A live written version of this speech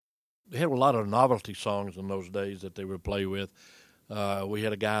they had a lot of novelty songs in those days that they would play with. We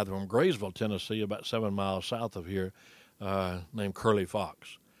had a guy from Graysville, Tennessee, about 7 miles south of here, named Curly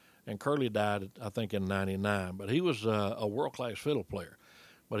Fox. And Curly died, I think, in '99. But he was a world-class fiddle player.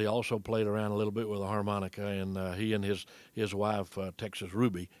 But he also played around a little bit with a harmonica, and he and his wife, Texas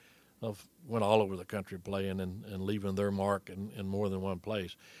Ruby, went all over the country playing and leaving their mark in more than one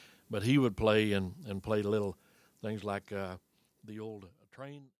place. But he would play and play little things like the old train